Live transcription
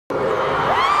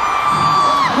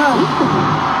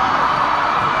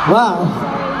Wow.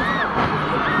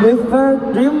 It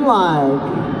felt dreamlike.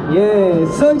 Yeah,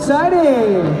 so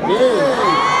exciting. Yeah.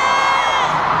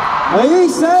 Are you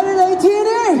excited,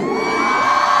 Ateez?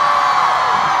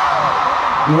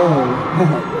 Yeah.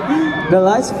 The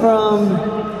lights from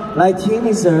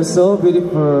Ateez are so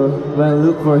beautiful when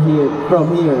look from here.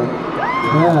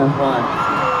 Yeah.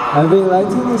 I think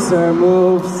Ateez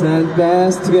moves and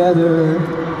dance together.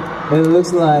 It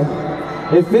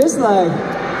feels like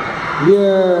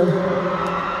we're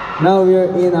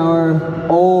in our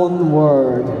own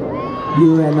world,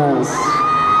 you and us.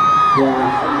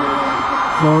 Yeah.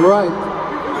 Alright.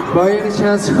 By any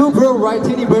chance, who brought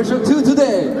Writing version 2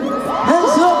 today?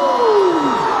 Hands up!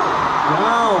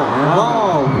 Wow.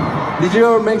 Wow. Did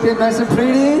you make it nice and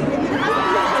pretty?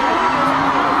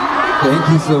 Thank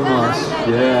you so much.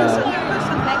 Yeah.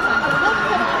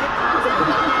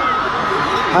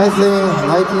 I think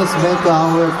Ateez make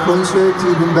our concert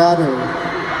even better.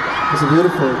 It's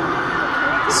beautiful.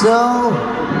 So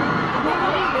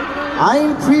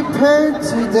I'm prepared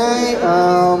today.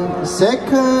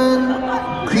 Second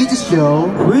quiz show.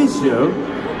 Quiz show?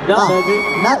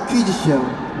 Not quiz show.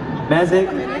 Magic?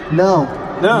 No.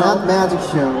 Not magic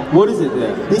show. What is it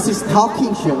then? This is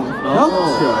talking show.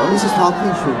 Talking show? This is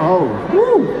talking show. Oh.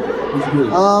 Woo. It's good.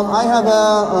 I have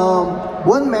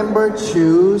one member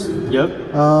choose.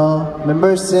 Yep.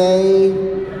 Member say,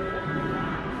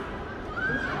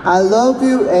 I love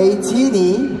you,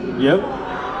 Ateez. Yep.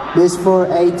 This for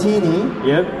Ateez.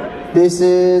 Yep. This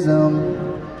is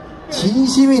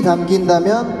진심이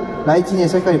담긴다면 라이팅의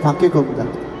색깔이 바뀔 겁니다.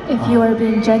 If you are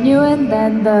being genuine,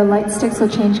 then the light sticks will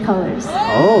change colors.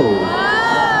 Oh.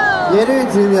 예를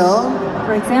들면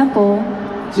For example,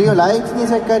 지금 라이팅의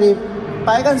색깔이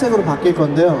빨간색으로 바뀔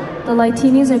건데요. the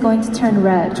Lighteenies are going to turn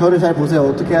red. 저를 잘 보세요.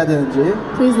 어떻게 해야 되는지.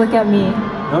 Please look at me.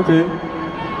 Okay.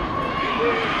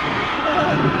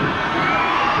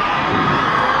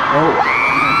 Oh.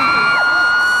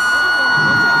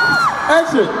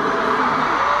 Action.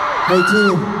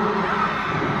 Ateez.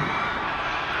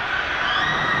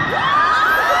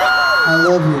 I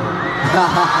love you.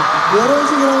 이런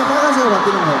식으로 하면 빨간색으로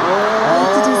바뀌는 거예요. I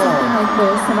like to do something like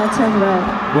this, and I turn red.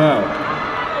 Wow.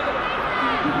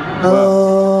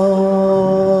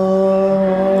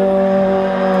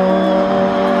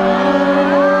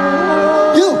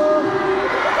 You.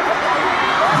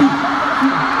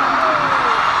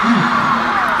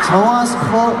 Someone's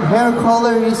hair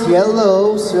color is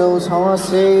yellow, so someone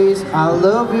says, I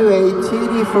love you,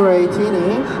 Ateez for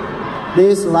Ateez.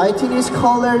 This Lighteen's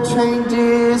color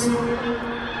changes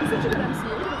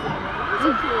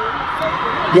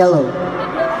yellow.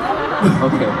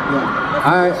 Okay.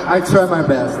 Yeah. I try my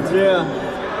best. Yeah.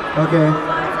 Okay.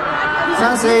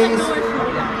 Sun says,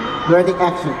 ready,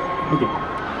 action. Okay.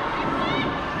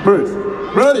 First,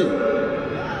 ready.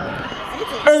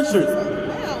 Action.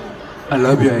 I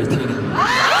love you, Ateez.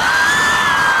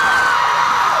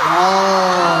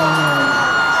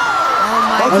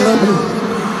 Okay. I love you.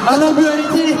 I love you,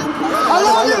 Ateez. I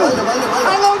love you.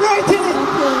 I love you, Ateez.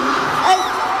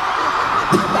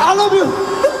 I love you.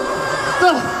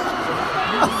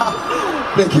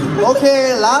 Thank you.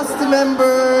 Okay, last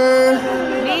member.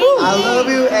 I love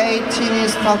you,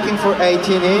 Ateez. Talking for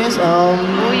Ateez.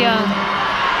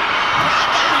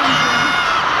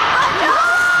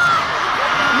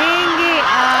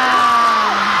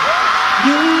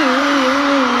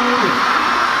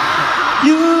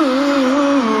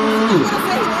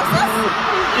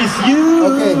 It's you.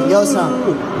 Okay, 여상.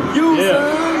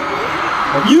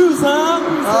 유상.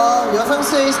 여상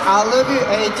says, I love you,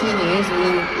 Ateez.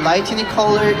 In lightning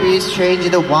color is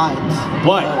changed to white.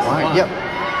 White. Yep.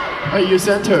 Hey, you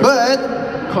center. But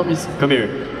Come here.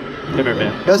 Come here,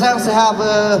 man. 여상's have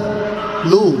a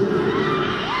rule.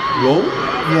 Roll?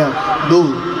 Yeah,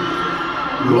 rule.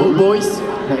 Low boys.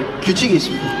 네, 규칙이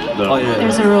있습니다. Oh yeah.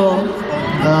 There's a rule.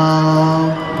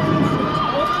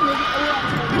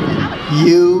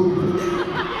 You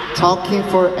talking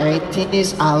for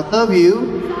Ateez, I love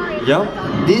you. Yeah.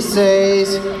 This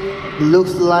says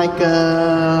looks like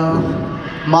a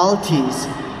Maltese.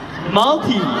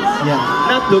 Maltese. Yeah,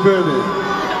 Not Doberman.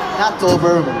 not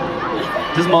Doberman.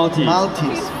 Just Maltese.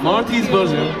 Maltese. Maltese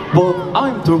version. But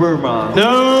I'm Doberman. No.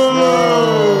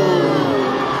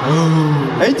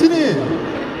 Ateez.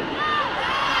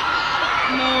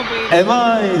 Am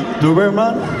I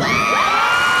Doberman?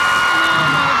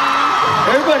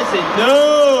 Everybody say no.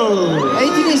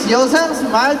 Ateez 여상's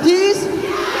Maltese.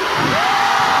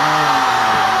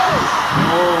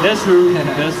 That's true.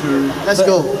 That's true. Let's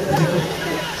go.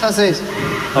 Sun says,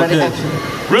 ready, Okay. action.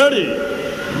 Ready.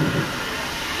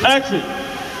 Action.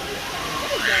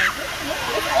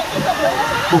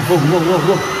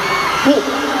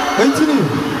 에이틴이.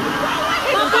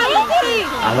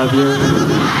 I love you.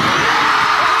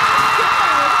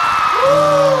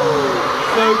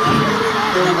 So cute.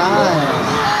 Nice.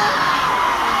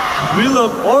 We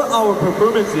love all our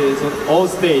performances on all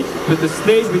stages, but the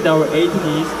stage with our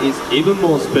Ateez is even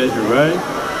more special, right?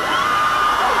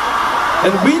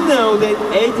 And we know that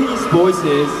Ateez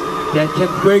voices that can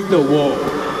break the wall.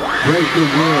 Break the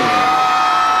wall.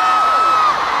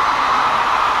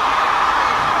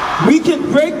 We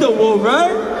can break the wall,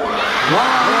 right?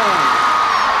 Wow.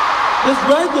 That's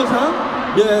right, huh?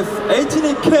 Yes,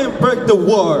 Ateez can break the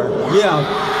wall. Yeah.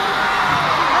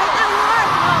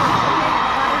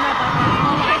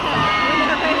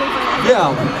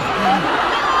 Yeah.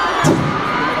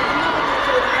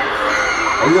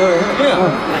 Yeah.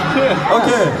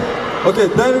 Okay,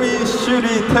 then we should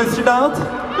test it out.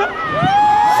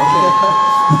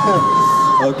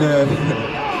 Okay.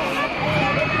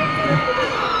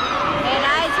 And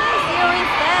I just you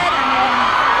instead.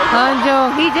 Hangzhou.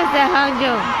 He just said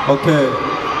Hangzhou. Okay.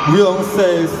 Ryong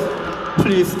says,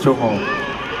 please, Jongho.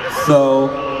 So,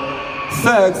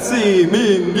 sexy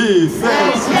Mingi,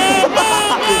 sexy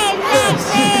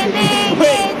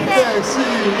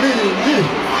Mingi.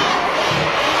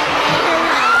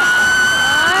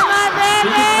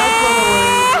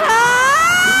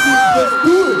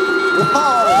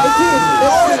 Wow,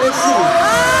 let's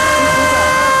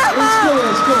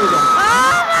go.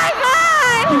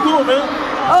 Keep going, man.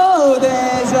 Oh,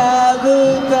 there's a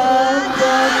book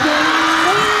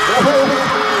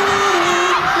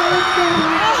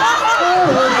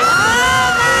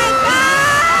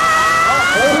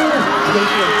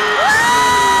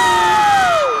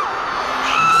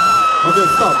Okay,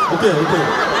 stop. Okay.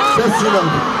 That's enough.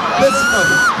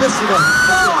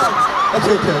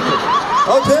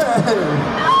 Okay.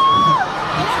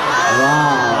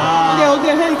 Wow.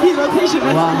 Okay, hey, keep attention.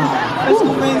 Wow. Let's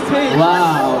go maintain.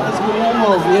 Wow. Let's go warm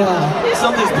up, yeah.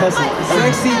 Something's passing.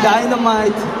 Sexy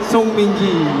dynamite Song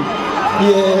Mingi.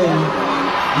 Yeah.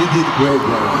 You did great,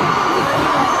 bro.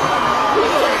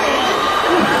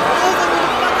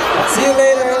 See you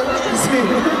later.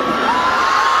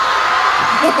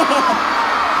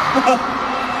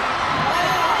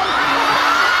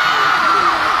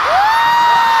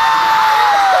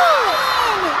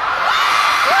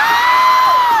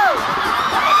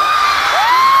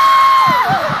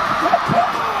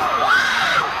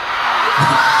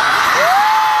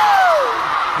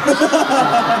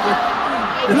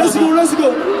 Let's go.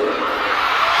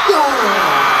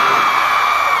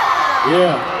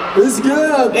 Yeah. It's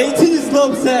good. Ateez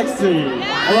love sexy.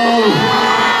 Oh.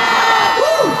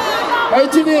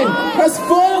 18, has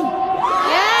fun.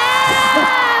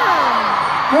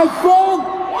 Have fun.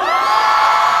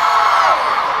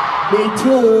 Me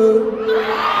too.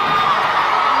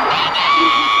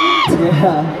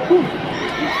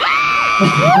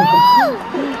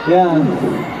 Yeah.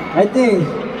 I think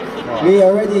we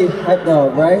already hyped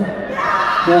up, right?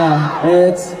 Yeah.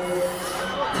 It's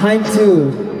time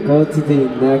to go to the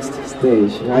next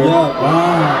stage, right? Yeah.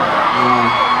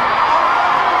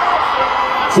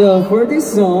 So for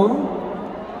this song,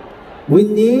 we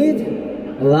need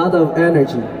a lot of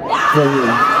energy from you.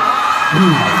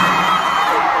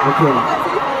 Okay.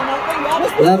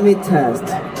 Let me test.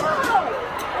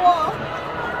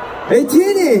 Hey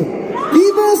Tini,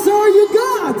 give us all you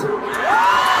got.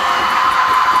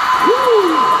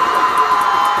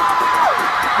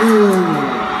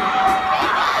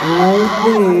 I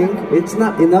think it's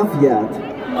not enough yet.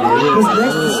 This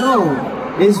next song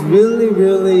is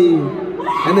really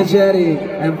energetic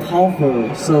and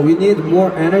powerful, so we need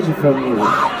more energy from you.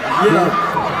 Yeah.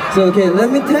 So okay,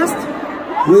 let me test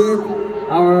with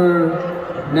our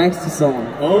next song.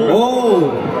 Oh.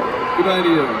 Good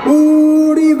idea.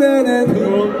 우리 배는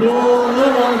one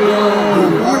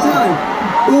more time.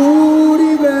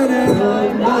 우리 배는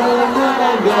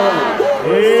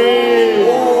Hey.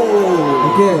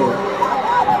 Okay.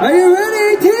 Are you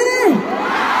ready, Tini?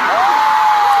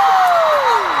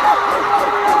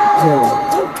 Okay.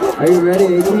 Are you ready,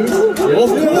 Ateez? Of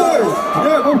course.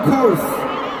 Yeah, of course.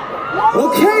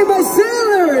 Okay, my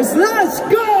sailors, let's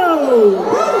go!